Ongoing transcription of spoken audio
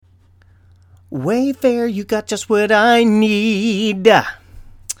Wayfair, you got just what I need.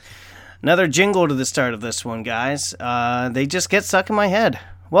 Another jingle to the start of this one, guys. They just get stuck in my head.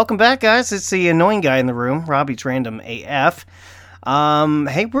 Welcome back, guys. It's the annoying guy in the room, Robbie's Random AF.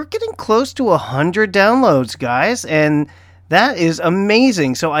 Hey, we're getting close to 100 downloads, guys, and that is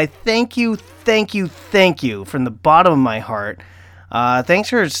amazing. So I thank you from the bottom of my heart. Thanks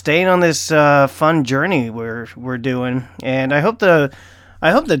for staying on this fun journey we're doing, and I hope the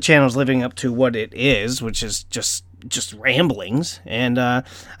channel's living up to what it is, which is just ramblings. And I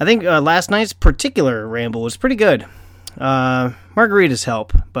think last night's particular ramble was pretty good. Margaritas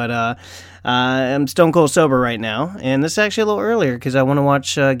help, but I'm stone cold sober right now, and this is actually a little earlier because I want to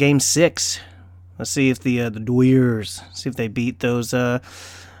watch Game 6. Let's see if the Dwyers, see if they beat those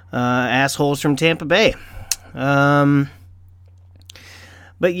assholes from Tampa Bay. But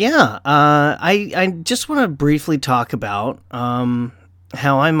yeah, I just want to briefly talk about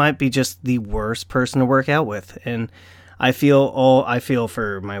how I might be just the worst person to work out with, and I feel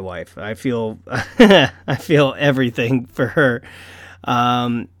for my wife. I feel I feel everything for her.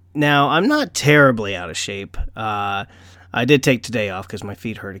 Now, I'm not terribly out of shape. I did take today off because my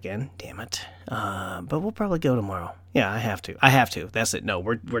feet hurt again. Damn it. But we'll probably go tomorrow. Yeah, I have to. That's it. No,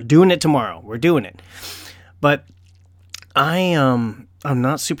 we're doing it tomorrow. We're doing it. But I'm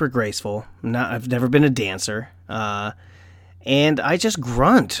not super graceful. I've never been a dancer. And I just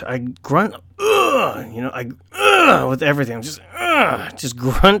grunt. I grunt, with everything. I'm just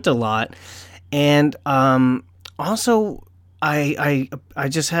grunt a lot. And also, I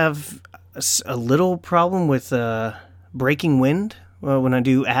just have a little problem with breaking wind when I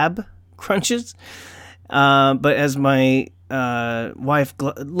do ab crunches. But as my wife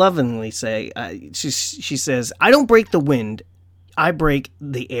lovingly say, she says, I don't break the wind, I break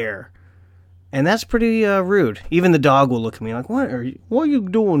the air. And that's pretty rude. Even the dog will look at me like, what are you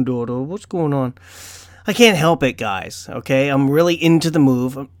doing, daughter? What's going on? I can't help it, guys, okay? I'm really into the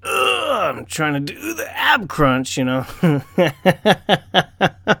move. I'm trying to do the ab crunch,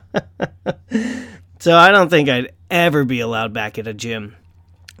 So I don't think I'd ever be allowed back at a gym.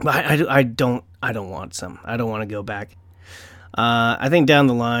 But I don't want some. I don't want to go back. I think down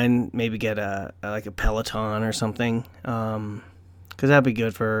the line, maybe get a Peloton or something. Because that'd be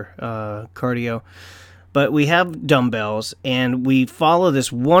good for cardio. But we have dumbbells, and we follow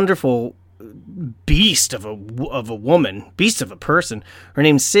this wonderful beast of a woman, beast of a person. Her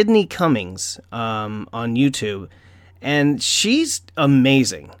name's Sydney Cummings on YouTube, and she's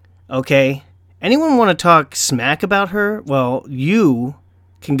amazing, okay? Anyone want to talk smack about her? Well, you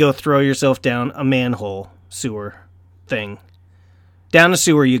can go throw yourself down a manhole sewer thing. Down a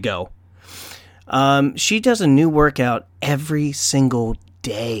sewer you go. She does a new workout every single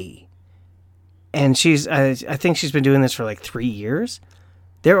day. And I think she's been doing this for like 3 years.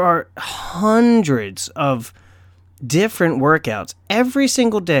 There are hundreds of different workouts every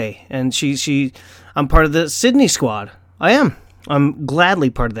single day. And I'm part of the Sydney squad. I am. I'm gladly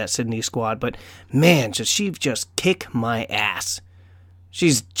part of that Sydney squad. But man, she just kick my ass.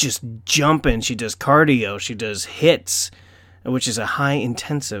 She's just jumping. She does cardio. She does hits, which is a high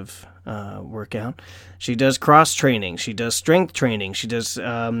intensive workout. She does cross training. She does strength training. She does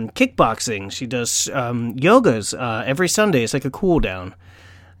kickboxing. She does yogas every Sunday. It's like a cool down,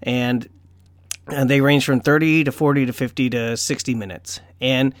 and they range from 30 to 40 to 50 to 60 minutes,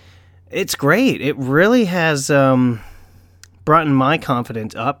 and it's great. It really has brought my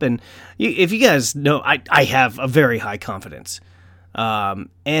confidence up, and if you guys know, I have a very high confidence, but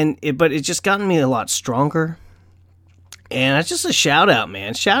it's just gotten me a lot stronger. And that's just a shout out,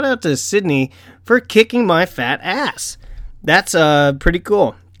 man. Shout out to Sydney for kicking my fat ass. That's pretty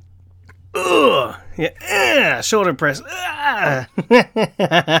cool. Ugh. Yeah, shoulder press.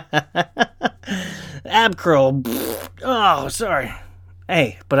 Ab curl. Oh, sorry.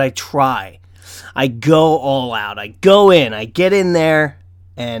 Hey, but I try. I go all out. I go in. I get in there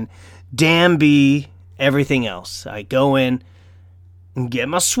and damn be everything else. I go in and get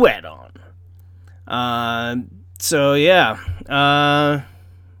my sweat on. So, yeah,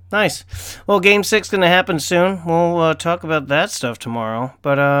 nice. Well, Game 6 going to happen soon. We'll talk about that stuff tomorrow.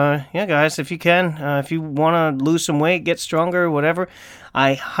 But, yeah, guys, if you can, if you want to lose some weight, get stronger, whatever,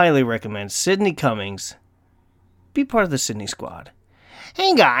 I highly recommend Sydney Cummings. Be part of the Sydney squad.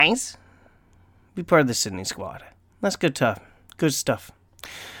 Hey, guys. Be part of the Sydney squad. That's good stuff.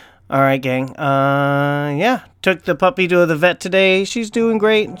 All right, gang. Yeah, took the puppy to the vet today. She's doing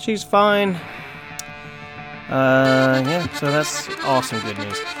great. She's fine. Yeah, so that's awesome good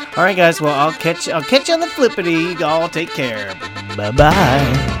news. All right, guys, well, I'll catch you on the flippity. Y'all take care.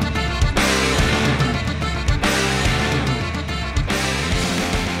 Bye-bye.